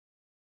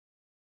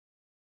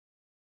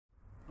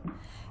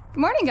Good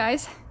morning,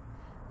 guys.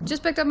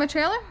 Just picked up my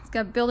trailer. It's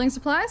got building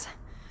supplies.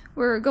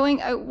 We're going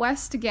out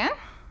west again,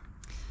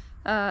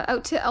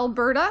 out to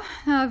Alberta.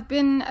 I've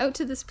been out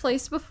to this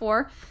place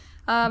before.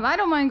 I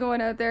don't mind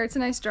going out there. It's a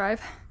nice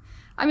drive.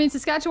 I mean,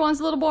 Saskatchewan's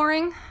a little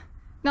boring.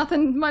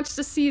 Nothing much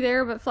to see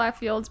there but flat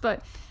fields,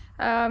 but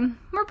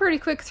we're pretty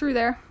quick through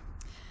there.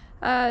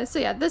 So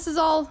yeah, this is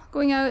all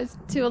going out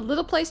to a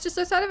little place just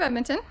outside of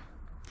Edmonton.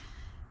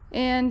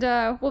 And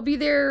we'll be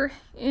there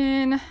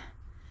in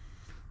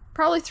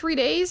probably 3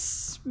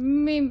 days,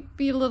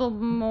 maybe a little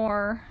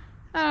more.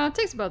 I don't know, it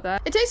takes about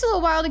that. It takes a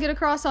little while to get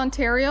across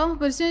Ontario,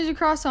 but as soon as you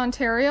cross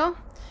Ontario,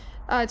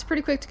 it's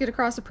pretty quick to get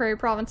across the prairie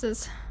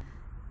provinces.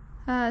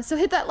 So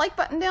hit that like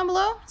button down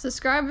below,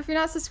 subscribe if you're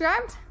not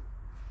subscribed.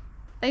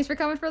 Thanks for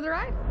coming for the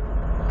ride.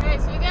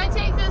 Alright, so you're gonna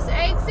take this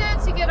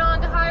exit to get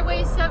onto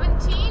Highway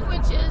 17,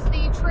 which is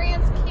the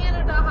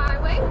Trans-Canada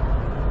Highway.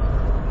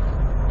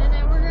 And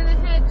then we're gonna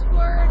head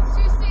towards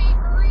Sault Ste.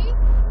 Marie,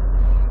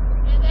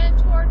 and then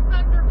toward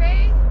Thunder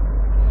Bay,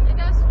 and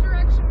that's the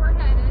direction we're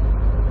headed.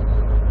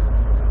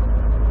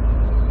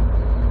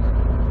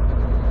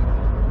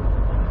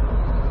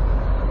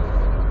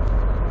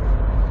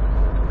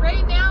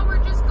 Right now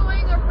we're just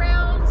going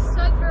around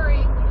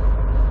Sudbury.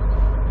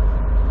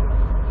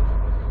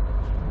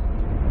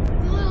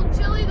 It's a little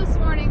chilly this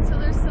morning, so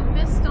there's some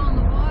mist on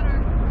the water.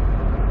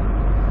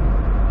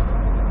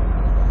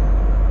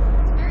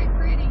 It's very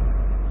pretty.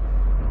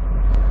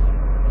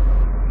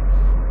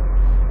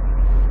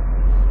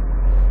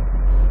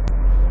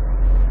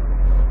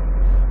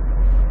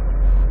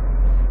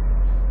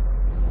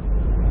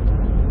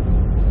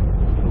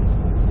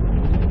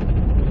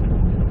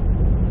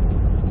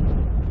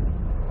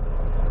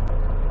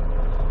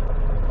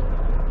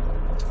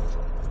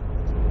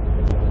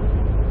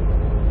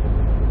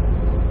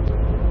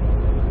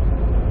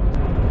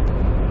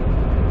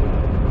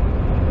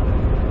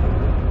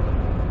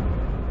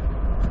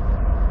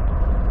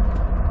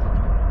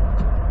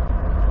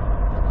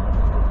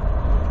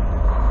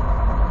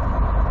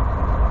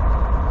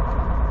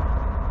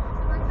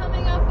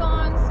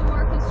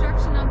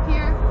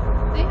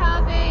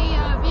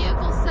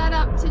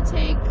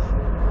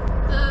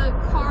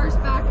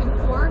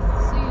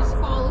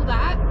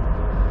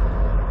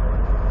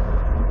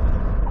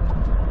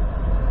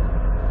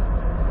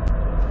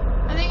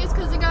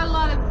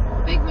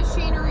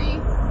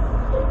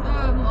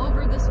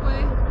 Over this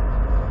way.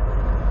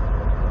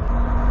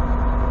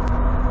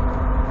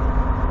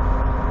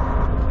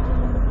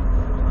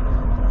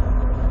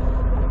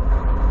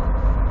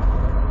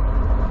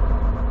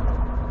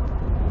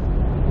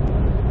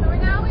 So we're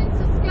now in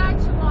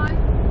Saskatchewan.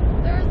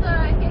 There's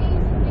a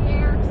haze in the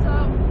air, so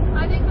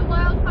I think the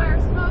wildfire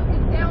smoke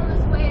is down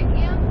this way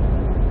again.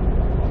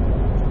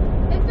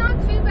 It's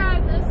not too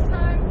bad this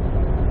time,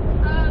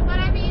 but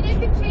I mean, it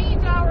could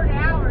change hour to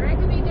hour. It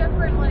could be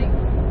different, like,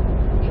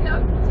 you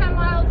know, 10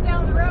 miles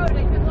down the road,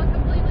 it could look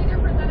completely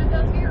different than it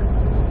does here.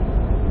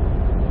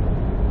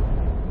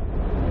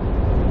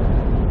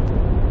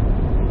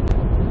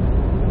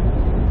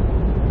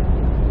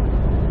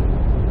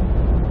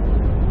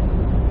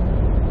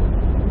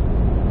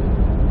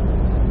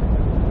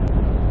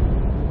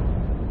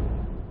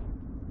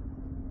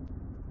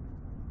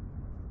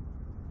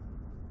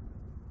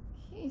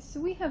 Okay, so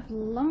we have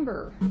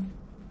lumber.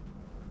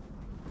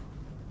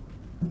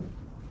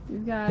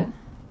 We've got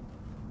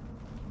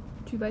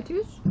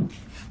 2x2s.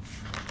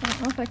 I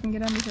don't know if I can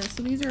get under here.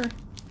 So these are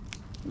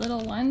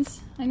little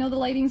ones. I know the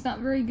lighting's not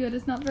very good.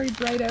 It's not very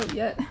bright out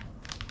yet.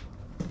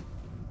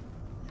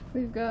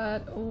 We've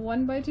got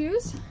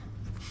 1x2s.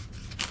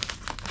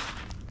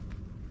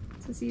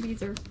 So see,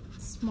 these are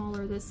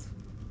smaller this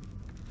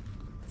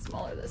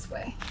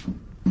way.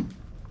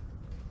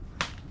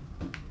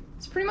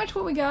 It's pretty much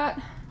what we got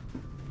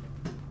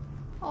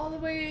all the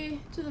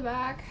way to the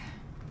back.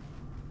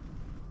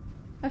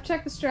 I've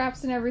checked the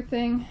straps and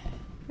everything.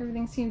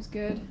 Everything seems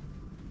good.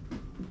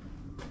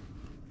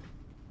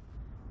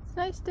 It's a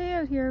nice day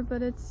out here,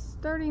 but it's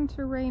starting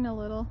to rain a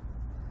little.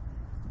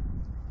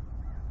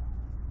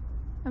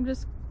 I'm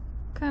just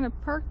kind of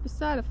parked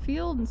beside a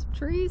field and some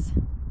trees.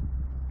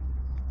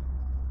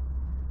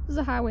 There's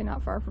a highway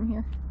not far from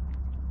here.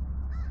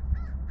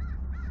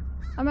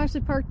 I'm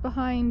actually parked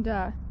behind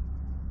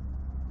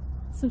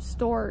some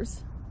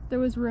stores. There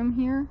was room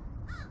here,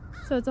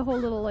 so it's a whole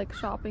little like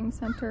shopping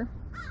center.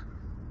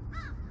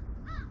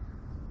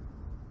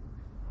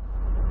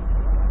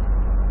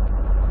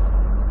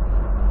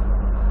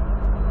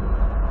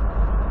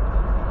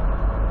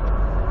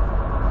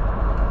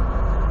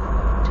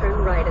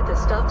 The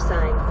stop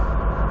sign.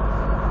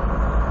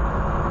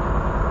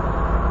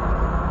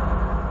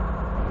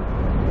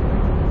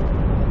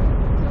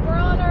 So we're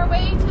on our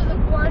way to the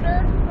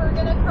border. We're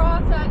gonna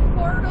cross at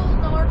Portal,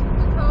 North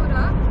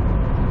Dakota.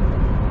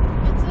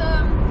 It's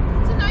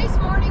a nice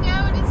morning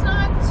out. It's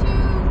not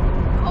too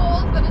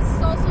cold, but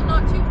it's also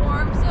not too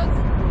warm, so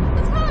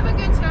it's kind of a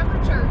good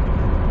temperature.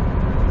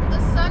 The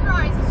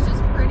sunrise is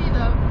just pretty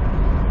though.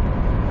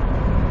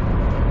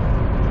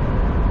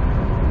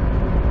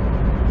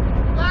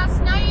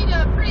 Last night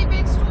a pretty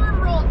big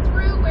storm rolled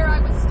through where I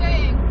was staying.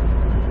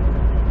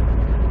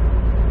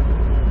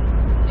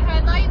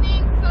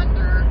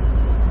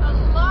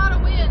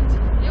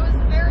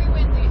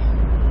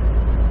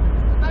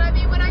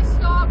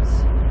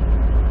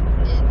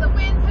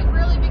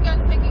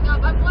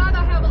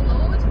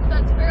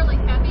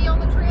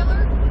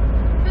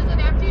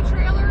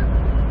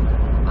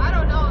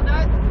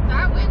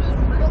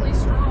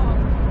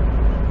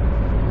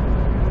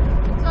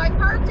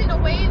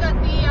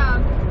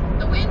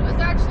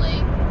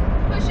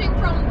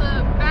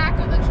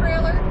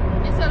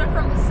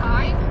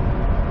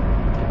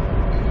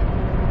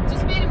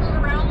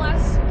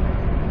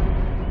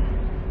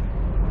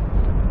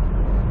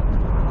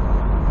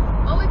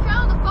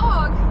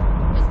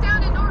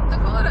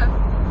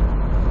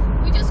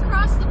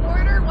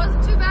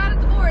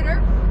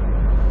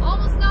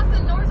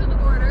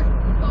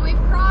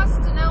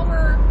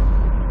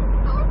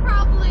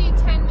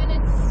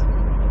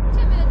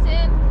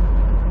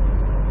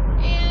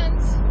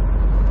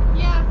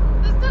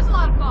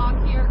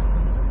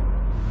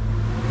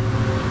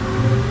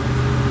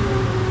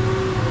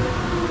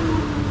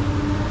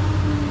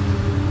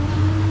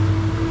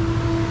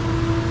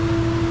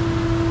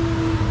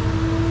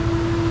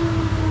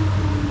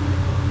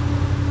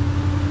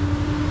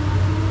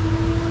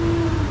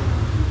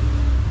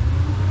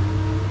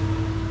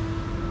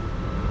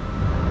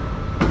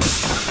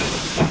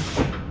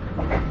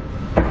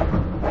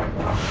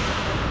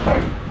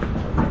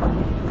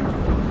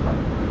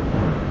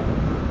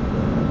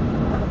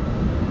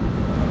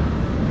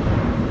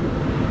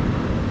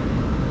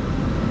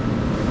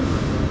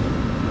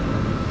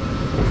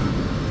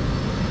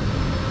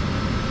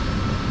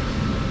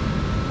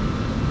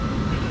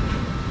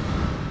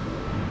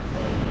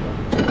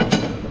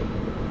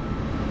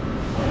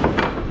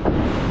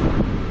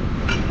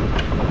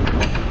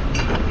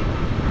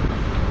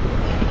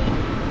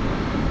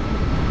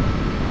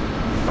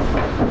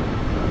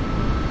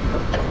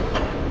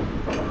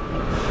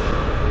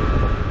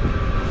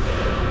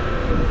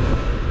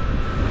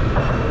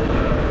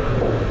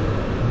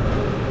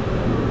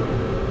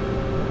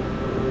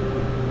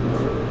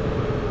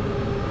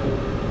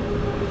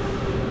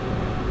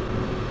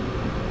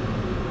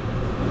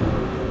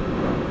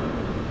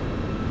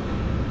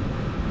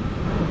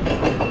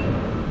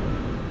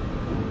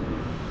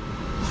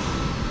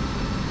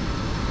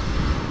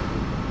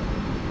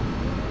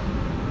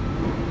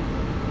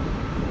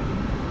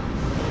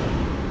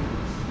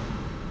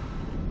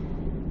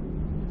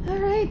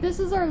 this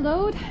is our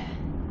load.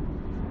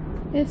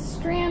 It's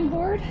strand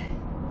board.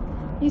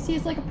 You see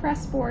it's like a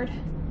press board.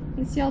 You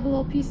can see all the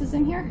little pieces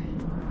in here.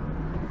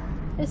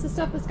 It's the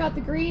stuff that's got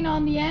the green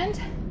on the end.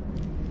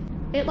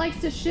 It likes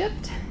to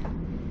shift.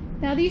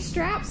 Now these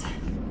straps,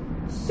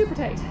 super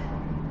tight.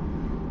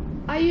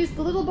 I use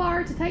the little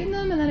bar to tighten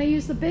them, and then I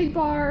use the big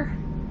bar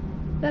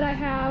that I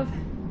have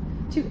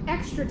to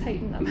extra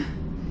tighten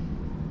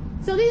them.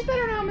 So these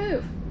better not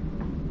move.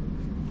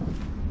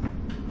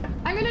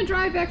 I'm gonna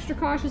drive extra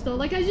cautious though.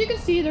 Like, as you can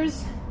see,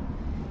 there's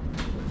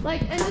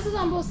like, and this is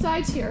on both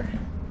sides here,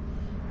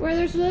 where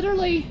there's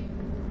literally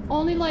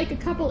only like a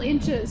couple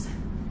inches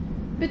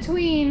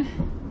between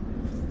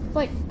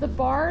like the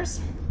bars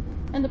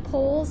and the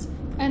poles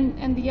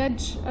and the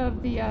edge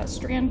of the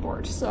strand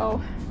board. So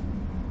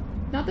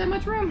not that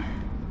much room.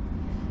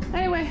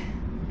 Anyway,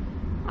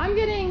 I'm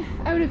getting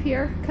out of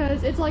here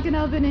because it's like an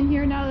oven in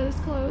here now that it's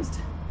closed.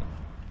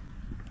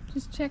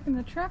 Just checking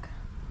the truck.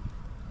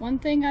 One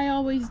thing I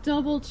always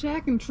double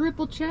check and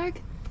triple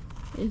check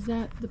is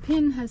that the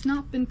pin has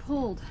not been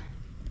pulled.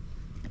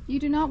 You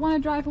do not want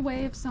to drive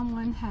away if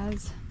someone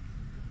has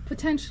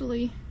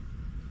potentially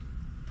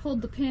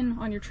pulled the pin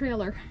on your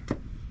trailer,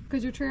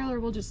 because your trailer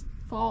will just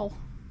fall.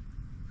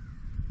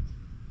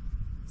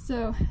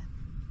 So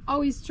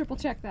always triple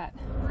check that.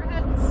 We're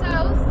heading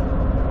south.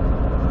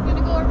 We're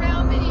gonna go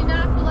around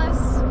Minneapolis.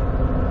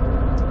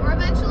 We're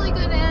eventually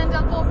gonna end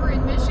up over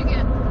in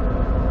Michigan.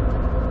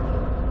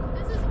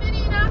 This is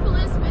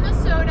Minneapolis,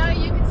 Minnesota.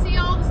 You can see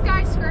all the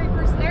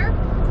skyscrapers there.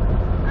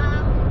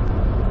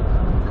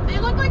 They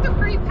look like they're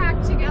pretty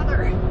packed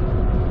together.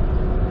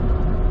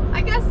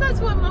 I guess that's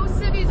what most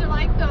cities are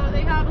like though.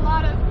 They have a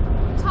lot of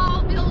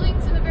tall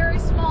buildings in a very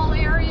small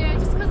area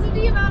just because of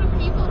the amount of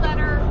people that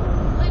are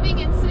living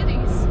in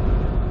cities.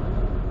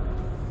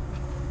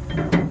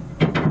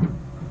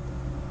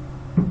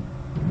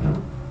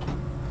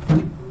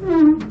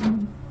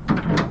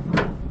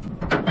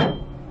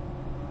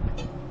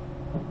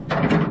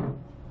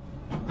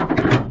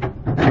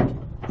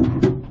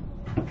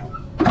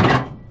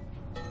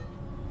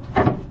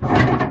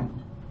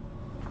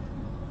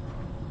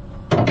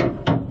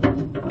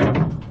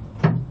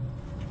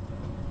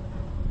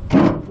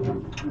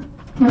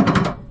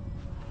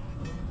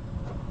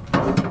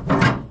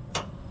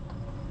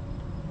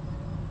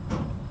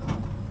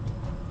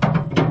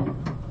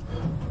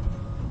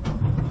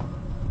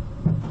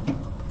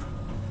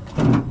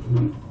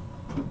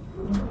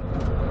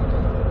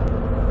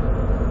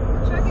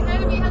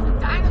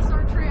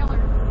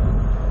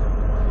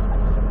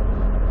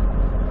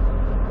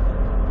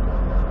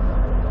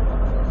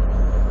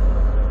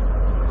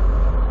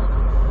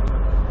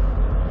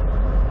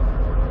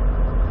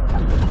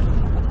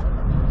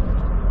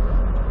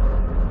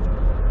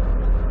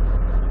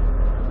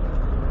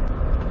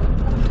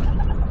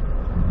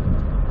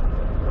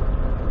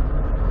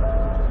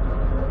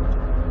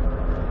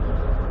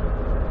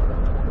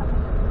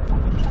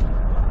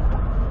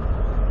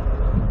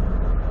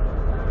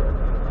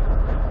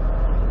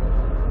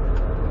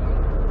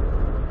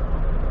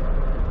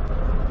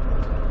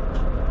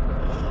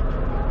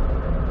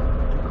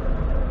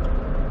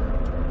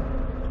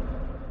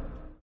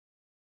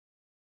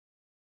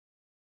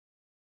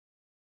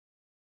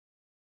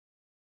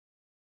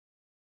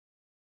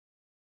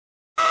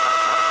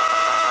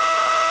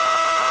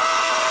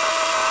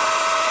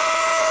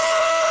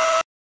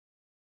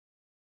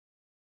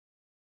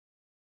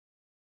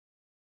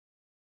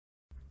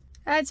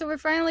 Alright, so we're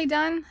finally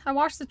done. I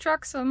washed the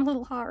truck, so I'm a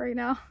little hot right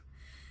now.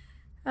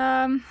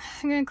 I'm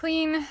gonna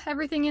clean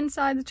everything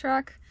inside the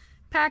truck,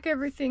 pack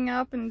everything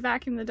up, and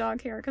vacuum the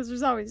dog hair, because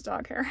there's always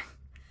dog hair.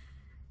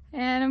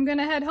 And I'm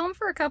gonna head home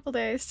for a couple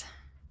days.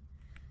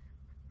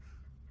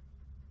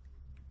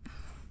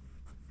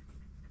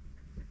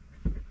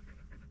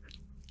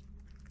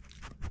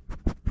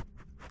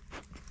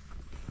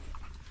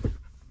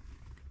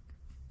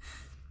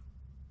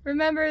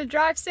 Remember to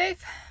drive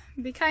safe,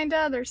 be kind to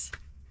others.